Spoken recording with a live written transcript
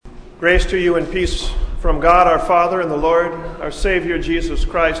Grace to you and peace from God our Father and the Lord, our Savior Jesus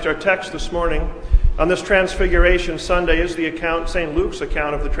Christ. Our text this morning on this Transfiguration Sunday is the account, St. Luke's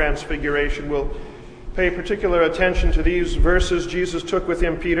account of the Transfiguration. We'll pay particular attention to these verses. Jesus took with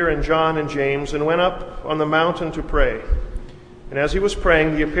him Peter and John and James and went up on the mountain to pray. And as he was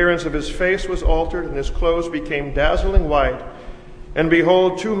praying, the appearance of his face was altered, and his clothes became dazzling white. And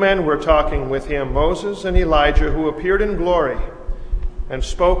behold, two men were talking with him, Moses and Elijah, who appeared in glory and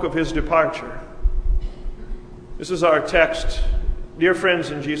spoke of his departure. This is our text, dear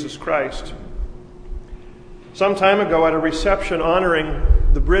friends in Jesus Christ. Some time ago at a reception honoring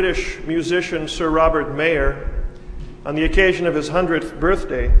the British musician Sir Robert Mayer on the occasion of his 100th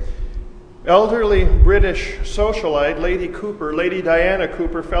birthday, elderly British socialite Lady Diana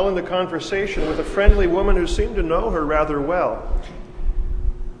Cooper fell into conversation with a friendly woman who seemed to know her rather well.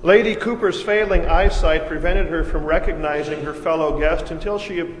 Lady Cooper's failing eyesight prevented her from recognizing her fellow guest until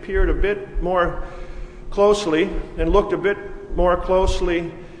she appeared a bit more closely and looked a bit more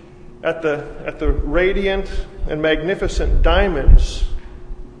closely at the radiant and magnificent diamonds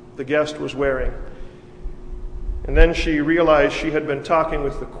the guest was wearing. And then she realized she had been talking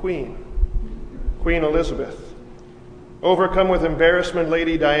with the Queen Elizabeth. Overcome with embarrassment,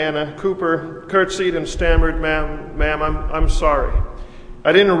 Lady Diana Cooper curtsied and stammered, Ma'am, I'm sorry.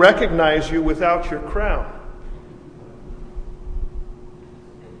 I didn't recognize you without your crown.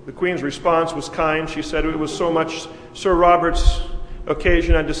 The Queen's response was kind. She said, it was so much Sir Robert's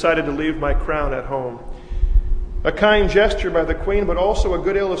occasion, I decided to leave my crown at home. A kind gesture by the Queen, but also a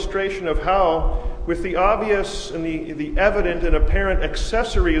good illustration of how, with the obvious and the evident and apparent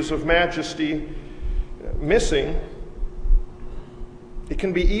accessories of majesty missing, it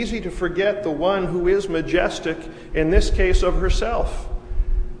can be easy to forget the one who is majestic, in this case of herself,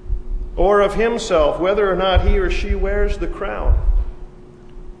 or of himself, whether or not he or she wears the crown.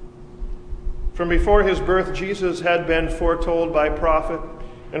 From before his birth, Jesus had been foretold by prophet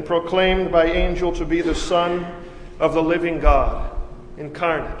and proclaimed by angel to be the Son of the living God,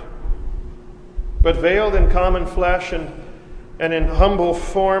 incarnate. But veiled in common flesh and in humble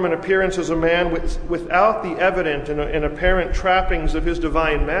form and appearance as a man, without the evident and apparent trappings of his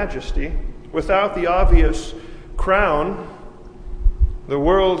divine majesty, without the obvious crown, the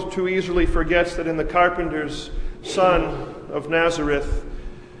world too easily forgets that in the carpenter's Son of Nazareth,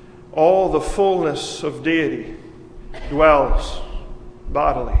 all the fullness of deity dwells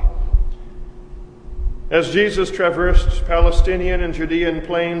bodily. As Jesus traversed Palestinian and Judean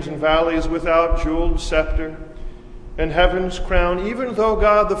plains and valleys without jeweled scepter and heaven's crown, even though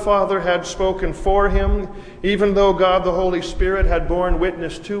God the Father had spoken for him, even though God the Holy Spirit had borne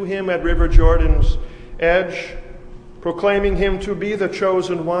witness to him at River Jordan's edge, proclaiming him to be the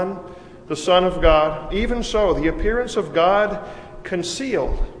chosen one, the Son of God, even so, the appearance of God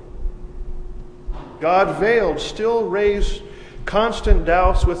concealed, God veiled, still raised constant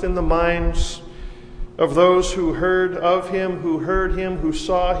doubts within the minds of those who heard of him, who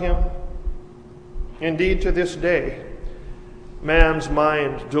saw him. Indeed, to this day, man's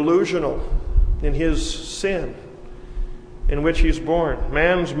mind, delusional in his sin in which he's born,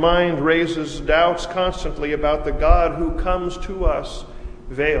 man's mind raises doubts constantly about the God who comes to us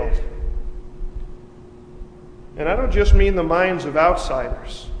veiled. And I don't just mean the minds of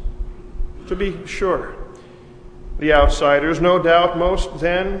outsiders. To be sure, the outsiders, no doubt, most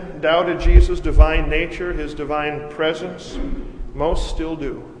then doubted Jesus' divine nature, his divine presence. Most still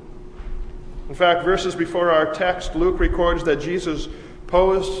do. In fact, verses before our text, Luke records that Jesus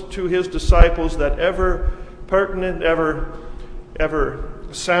posed to his disciples that ever pertinent, ever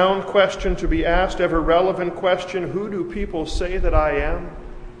sound question to be asked, ever relevant question, who do people say that I am?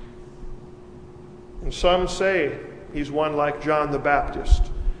 And some say he's one like John the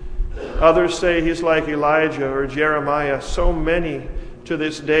Baptist. Others say he's like Elijah or Jeremiah. So many to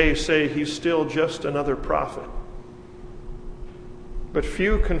this day say he's still just another prophet. But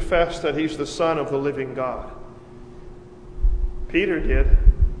few confess that he's the Son of the living God. Peter did.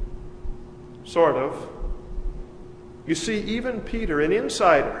 Sort of. You see, even Peter, an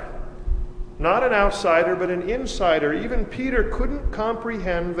insider, not an outsider, but an insider, even Peter couldn't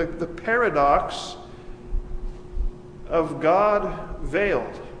comprehend the paradox of God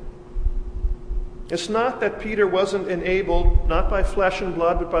veiled. It's not that Peter wasn't enabled, not by flesh and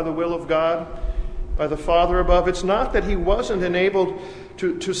blood, but by the will of God, by the Father above. It's not that he wasn't enabled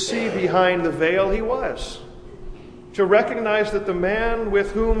to see behind the veil. He was. To recognize that the man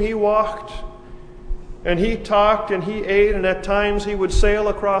with whom he walked and he talked and he ate, and at times he would sail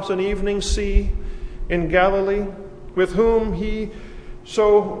across an evening sea in Galilee, with whom he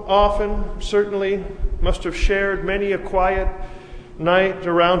so often certainly must have shared many a quiet night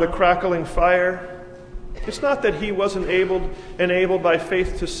around a crackling fire. It's not that he wasn't enabled by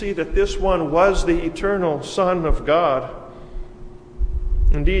faith to see that this one was the eternal Son of God.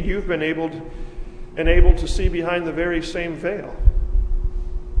 Indeed, you've been enabled to see behind the very same veil.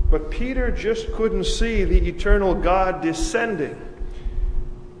 But Peter just couldn't see the eternal God descending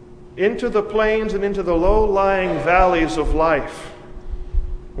into the plains and into the low-lying valleys of life,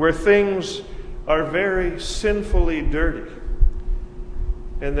 where things are very sinfully dirty,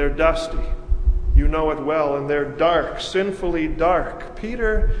 and they're dusty. You know it well, and they're dark, sinfully dark.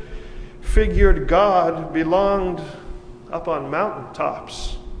 Peter figured God belonged up on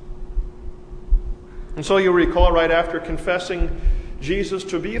mountaintops. And so you recall, right after confessing Jesus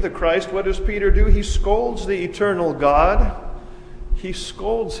to be the Christ, what does Peter do? He scolds the eternal God. He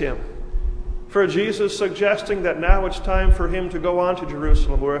scolds him for Jesus suggesting that now it's time for him to go on to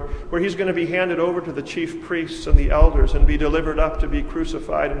Jerusalem, where he's going to be handed over to the chief priests and the elders and be delivered up to be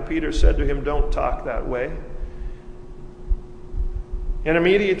crucified. And Peter said to him, "Don't talk that way." And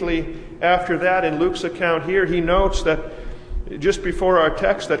immediately after that, in Luke's account here, he notes that just before our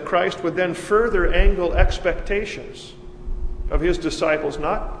text, that Christ would then further angle expectations of his disciples,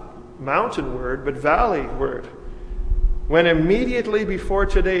 not mountainward, but valley-ward. When immediately before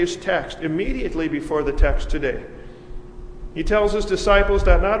today's text, immediately before the text today, he tells his disciples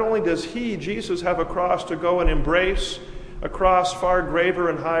that not only does he, Jesus, have a cross to go and embrace, a cross far graver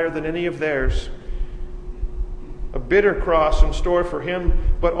and higher than any of theirs, a bitter cross in store for him,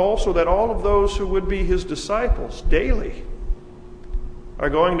 but also that all of those who would be his disciples daily are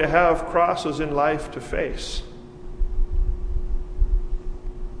going to have crosses in life to face.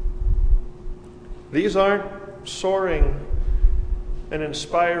 These aren't soaring and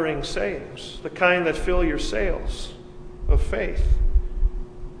inspiring sayings, the kind that fill your sails of faith.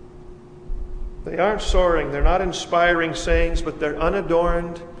 They aren't soaring, they're not inspiring sayings, but they're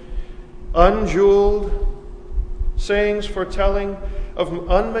unadorned, unjeweled sayings foretelling of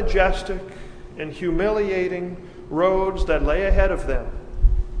unmajestic and humiliating roads that lay ahead of them,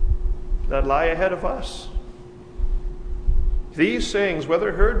 that lie ahead of us. These sayings,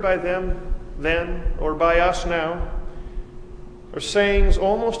 whether heard by them then or by us now, are sayings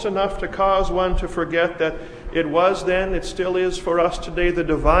almost enough to cause one to forget that it was then, it still is for us today, the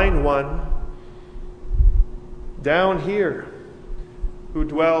divine one down here who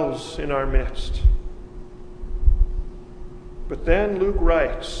dwells in our midst. But then Luke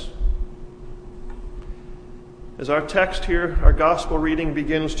writes, as our text here, our gospel reading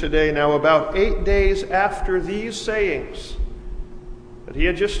begins today, now about 8 days after these sayings that he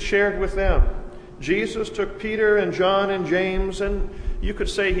had just shared with them, Jesus took Peter and John and James, and you could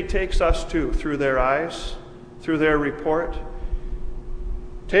say he takes us too, through their eyes, through their report,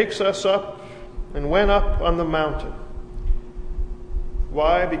 takes us up and went up on the mountain.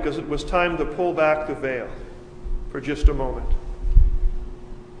 Why? Because it was time to pull back the veil for just a moment.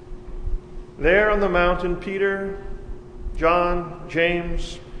 There on the mountain, Peter, John,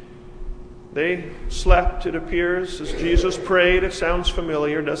 James, they slept, it appears, as Jesus prayed. It sounds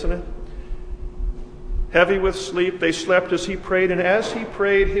familiar, doesn't it? Heavy with sleep, they slept as he prayed, and as he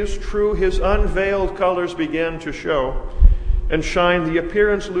prayed, his unveiled colors began to show and shine. The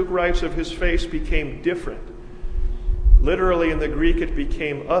appearance, Luke writes, of his face became different. Literally in the Greek, it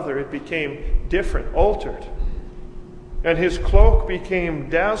became other, it became different, altered. And his cloak became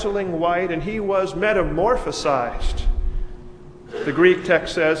dazzling white, and he was metamorphosized, the Greek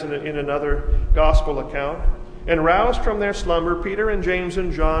text says in another gospel account. And roused from their slumber, Peter and James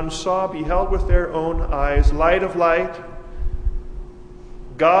and John beheld with their own eyes, light of light,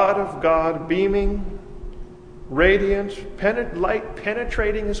 God of God, beaming, radiant, light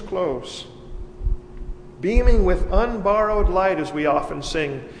penetrating his clothes, beaming with unborrowed light, as we often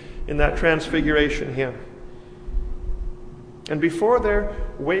sing in that Transfiguration hymn. And before their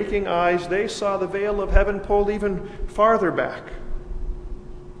waking eyes, they saw the veil of heaven pulled even farther back.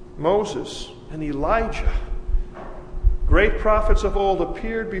 Moses and Elijah, great prophets of old,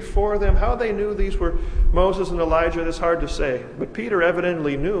 appeared before them. How they knew these were Moses and Elijah is hard to say. But Peter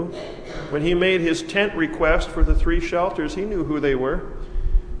evidently knew. When he made his tent request for the 3 shelters, he knew who they were.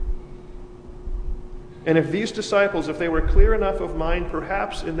 And if these disciples, if they were clear enough of mind,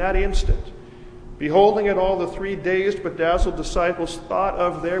 perhaps in that instant, beholding it all, the 3 dazed but dazzled disciples thought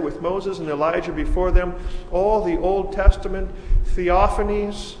of there with Moses and Elijah before them all the Old Testament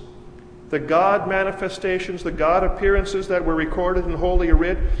theophanies, the God manifestations, the God appearances that were recorded in Holy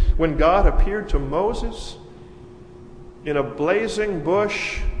Writ. When God appeared to Moses in a blazing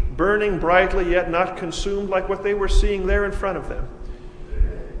bush, burning brightly yet not consumed, like what they were seeing there in front of them.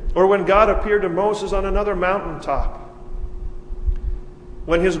 Or when God appeared to Moses on another mountaintop.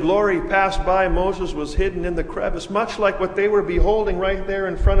 When his glory passed by, Moses was hidden in the crevice, much like what they were beholding right there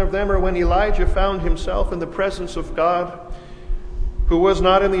in front of them, or when Elijah found himself in the presence of God, who was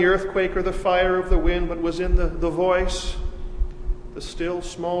not in the earthquake or the fire of the wind, but was in the voice, the still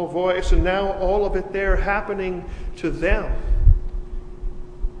small voice, and now all of it there happening to them.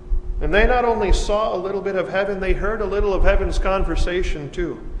 And they not only saw a little bit of heaven, they heard a little of heaven's conversation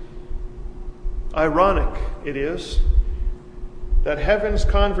too. Ironic it is that heaven's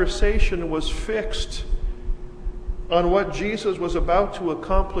conversation was fixed on what Jesus was about to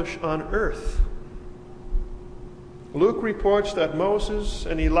accomplish on earth. Luke reports that Moses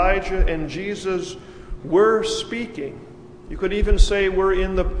and Elijah and Jesus were speaking. You could even say we're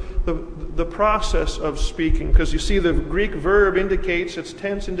in the process of speaking, because you see the Greek verb indicates, its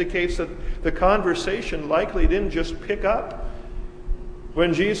tense indicates that the conversation likely didn't just pick up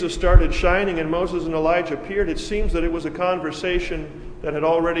when Jesus started shining and Moses and Elijah appeared. It seems that it was a conversation that had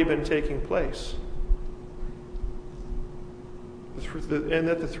already been taking place. And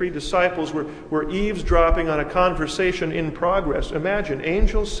that the three disciples were eavesdropping on a conversation in progress. Imagine,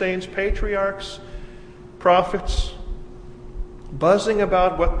 angels, saints, patriarchs, prophets, buzzing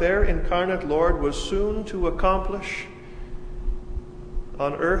about what their incarnate Lord was soon to accomplish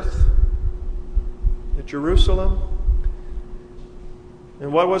on earth, at Jerusalem.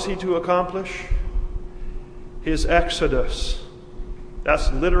 And what was he to accomplish? His exodus.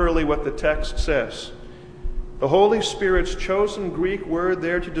 That's literally what the text says. The Holy Spirit's chosen Greek word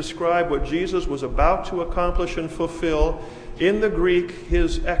there to describe what Jesus was about to accomplish and fulfill, in the Greek,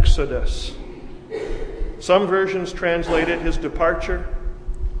 his exodus. Some versions translate it his departure.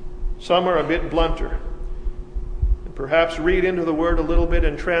 Some are a bit blunter, and perhaps read into the word a little bit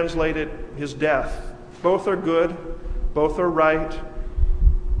and translate it his death. Both are good, both are right,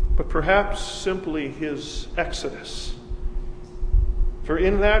 but perhaps simply his exodus. For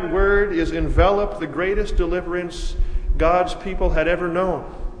in that word is enveloped the greatest deliverance God's people had ever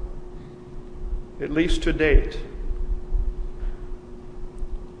known, at least to date.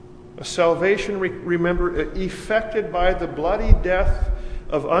 A salvation, remember, effected by the bloody death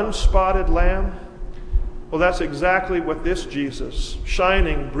of unspotted lamb. Well, that's exactly what this Jesus,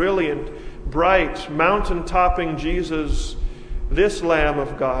 shining, brilliant, bright, mountain-topping Jesus, this Lamb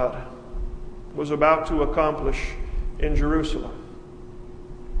of God, was about to accomplish in Jerusalem.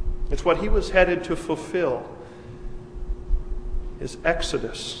 It's what he was headed to fulfill, his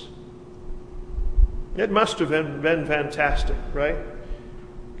exodus. It must have been fantastic, right?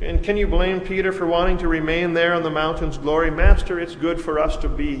 And can you blame Peter for wanting to remain there on the mountain's glory? Master, it's good for us to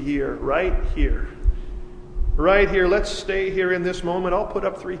be here, right here. Right here. Let's stay here in this moment. I'll put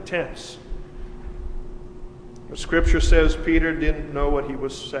up 3 tents. But Scripture says Peter didn't know what he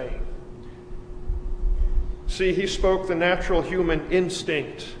was saying. See, he spoke the natural human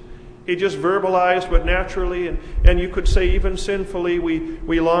instinct. He just verbalized what naturally, and you could say even sinfully,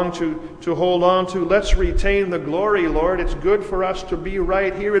 we long to hold on to. Let's retain the glory, Lord. It's good for us to be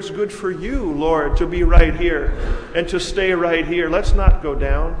right here. It's good for you, Lord, to be right here and to stay right here. Let's not go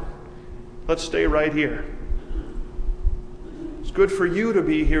down. Let's stay right here. It's good for you to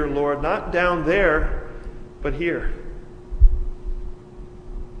be here, Lord, not down there, but here.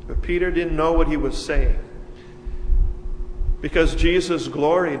 But Peter didn't know what he was saying. Because Jesus'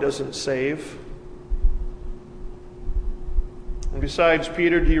 glory doesn't save. And besides,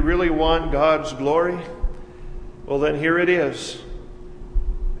 Peter, do you really want God's glory? Well, then here it is.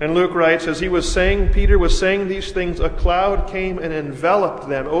 And Luke writes, as Peter was saying these things, a cloud came and enveloped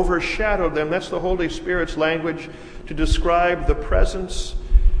them, overshadowed them. That's the Holy Spirit's language to describe the presence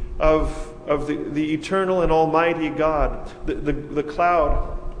of the eternal and almighty God. The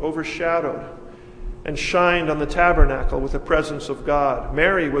cloud overshadowed and shined on the tabernacle with the presence of God.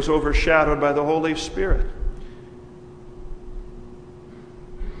 Mary was overshadowed by the Holy Spirit.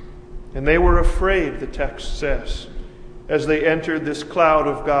 And they were afraid, the text says, as they entered this cloud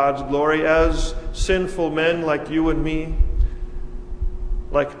of God's glory, as sinful men like you and me,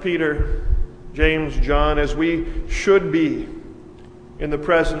 like Peter, James, John, as we should be in the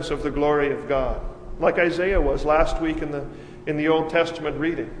presence of the glory of God, like Isaiah was last week in the Old Testament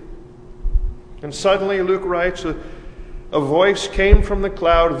reading. And suddenly, Luke writes, a voice came from the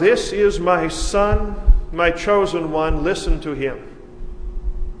cloud, "This is my Son, my chosen one, listen to him."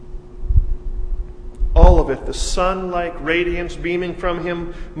 All of it, the sun-like radiance beaming from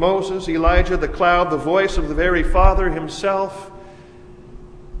him, Moses, Elijah, the cloud, the voice of the very Father himself,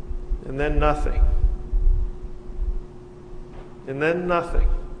 and then nothing. And then nothing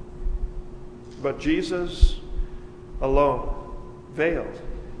but Jesus alone, veiled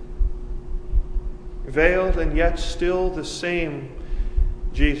and yet still the same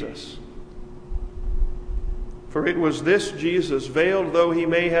Jesus. For it was this Jesus, veiled though he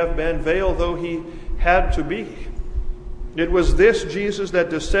may have been, veiled though he had to be, it was this Jesus that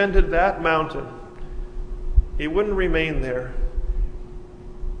descended that mountain. He wouldn't remain there,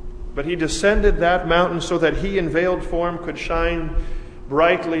 but he descended that mountain so that he in veiled form could shine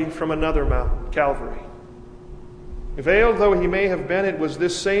brightly from another mountain, Calvary. Veiled though he may have been, it was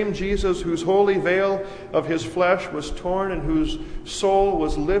this same Jesus whose holy veil of his flesh was torn and whose soul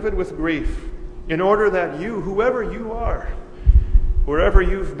was livid with grief, in order that you, whoever you are, wherever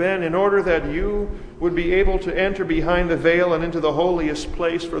you've been, in order that you would be able to enter behind the veil and into the holiest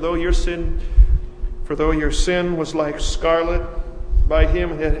place, for though your sin was like scarlet, by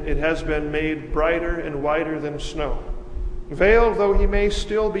him it has been made brighter and whiter than snow. Veiled though he may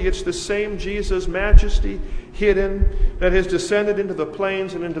still be, it's the same Jesus, majesty hidden, that has descended into the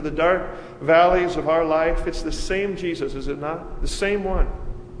plains and into the dark valleys of our life. It's the same Jesus, is it not? The same one.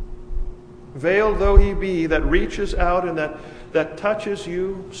 Veiled though he be, that reaches out and that touches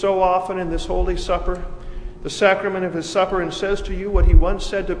you so often in this Holy Supper, the sacrament of his supper, and says to you what he once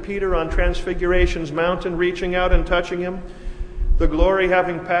said to Peter on Transfiguration's mountain, reaching out and touching him. The glory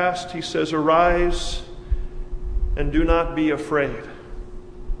having passed, he says, "Arise and do not be afraid."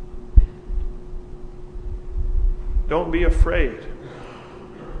 Don't be afraid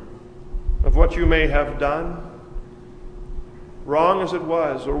of what you may have done, wrong as it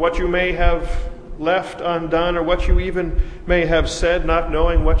was, or what you may have left undone, or what you even may have said, not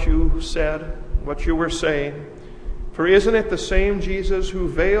knowing what you said, what you were saying. For isn't it the same Jesus who,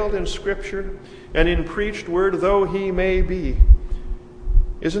 veiled in Scripture and in preached word though he may be,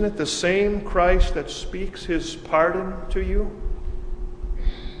 isn't it the same Christ that speaks his pardon to you?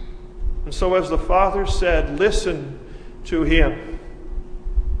 And so as the Father said, listen to him.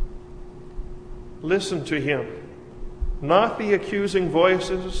 Listen to him. Not the accusing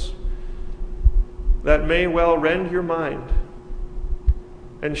voices that may well rend your mind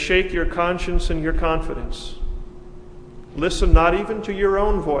and shake your conscience and your confidence. Listen not even to your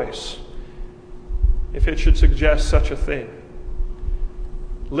own voice, if it should suggest such a thing.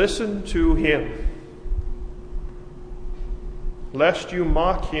 Listen to him, lest you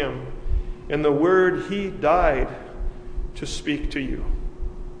mock him in the word he died to speak to you.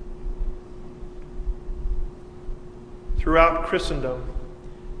 Throughout Christendom,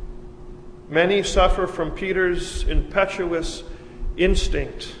 many suffer from Peter's impetuous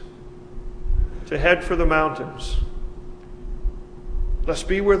instinct to head for the mountains. Let's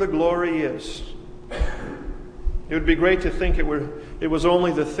be where the glory is. It would be great to think it was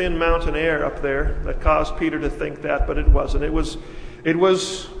only the thin mountain air up there that caused Peter to think that, but it wasn't. It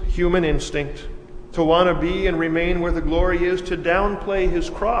was human instinct to want to be and remain where the glory is, to downplay his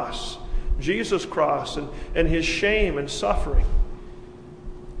cross, Jesus' cross, and his shame and suffering.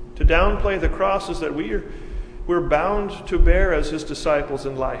 To downplay the crosses that we're bound to bear as his disciples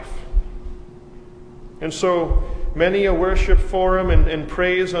in life. And so many a worship forum and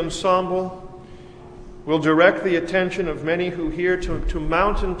praise ensemble will direct the attention of many who hear to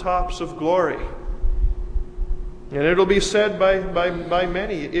mountaintops of glory. And it'll be said by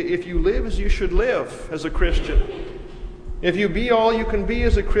many, if you live as you should live as a Christian, if you be all you can be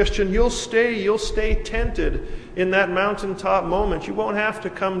as a Christian, you'll stay tented in that mountaintop moment. You won't have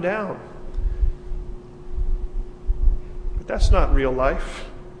to come down. But that's not real life.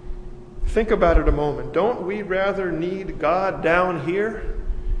 Think about it a moment. Don't we rather need God down here?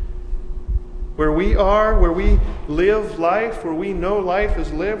 Where we are, where we live life, where we know life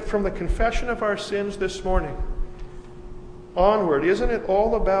is lived, from the confession of our sins this morning onward. Isn't it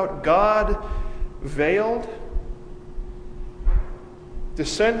all about God veiled,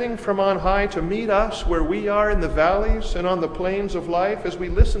 descending from on high to meet us where we are in the valleys and on the plains of life as we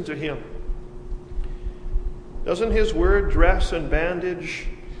listen to him? Doesn't his word dress and bandage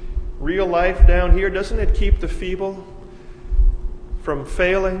real life down here? Doesn't it keep the feeble from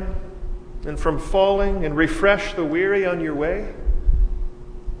failing and from falling, and refresh the weary on your way?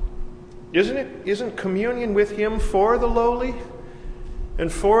 Isn't communion with him for the lowly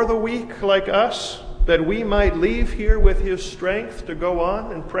and for the weak like us, that we might leave here with his strength to go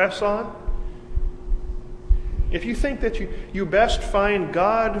on and press on? If you think that you best find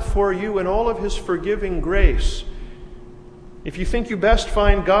God for you in all of his forgiving grace, if you think you best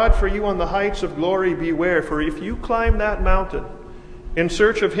find God for you on the heights of glory, beware. For if you climb that mountain in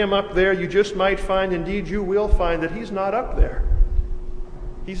search of him up there, you just might find, indeed you will find, that he's not up there.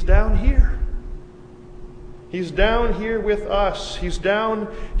 He's down here. He's down here with us. He's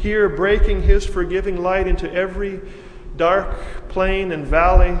down here breaking his forgiving light into every dark plain and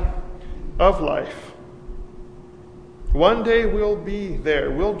valley of life. One day we'll be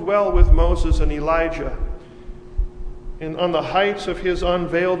there. We'll dwell with Moses and Elijah and on the heights of his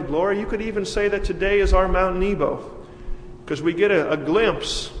unveiled glory. You could even say that today is our Mount Nebo, because we get a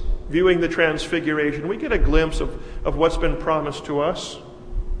glimpse, viewing the Transfiguration. We get a glimpse of what's been promised to us.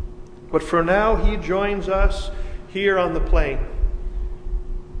 But for now, he joins us here on the plain.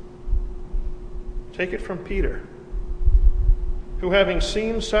 Take it from Peter, who, having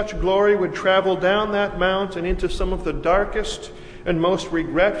seen such glory, would travel down that mount and into some of the darkest and most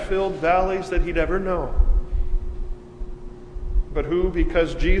regret-filled valleys that he'd ever known. But who,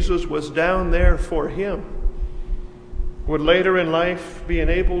 because Jesus was down there for him, would later in life be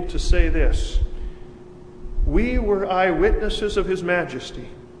enabled to say this: "We were eyewitnesses of his majesty,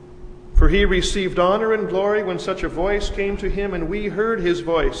 for he received honor and glory when such a voice came to him, and we heard his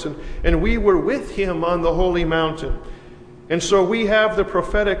voice, and we were with him on the holy mountain." And so we have the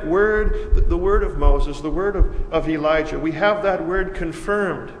prophetic word, the word of Moses, the word of Elijah. We have that word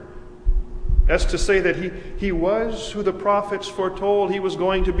confirmed, as to say that he was who the prophets foretold he was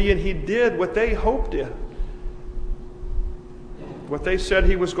going to be, and he did what they hoped in. What they said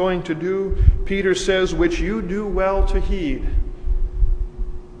he was going to do, Peter says, which you do well to heed.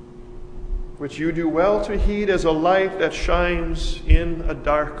 Which you do well to heed as a light that shines in a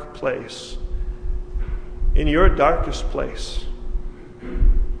dark place. In your darkest place.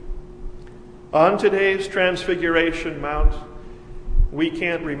 On today's Transfiguration Mount, we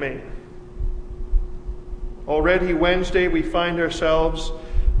can't remain. Already Wednesday, we find ourselves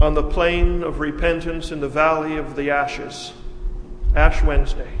on the plain of repentance in the valley of the ashes. Ash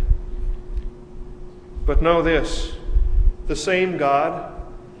Wednesday. But know this, the same God,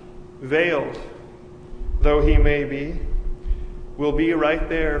 veiled though he may be, will be right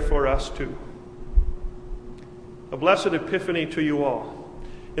there for us too. A blessed Epiphany to you all.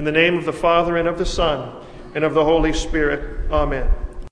 In the name of the Father, and of the Son, and of the Holy Spirit. Amen.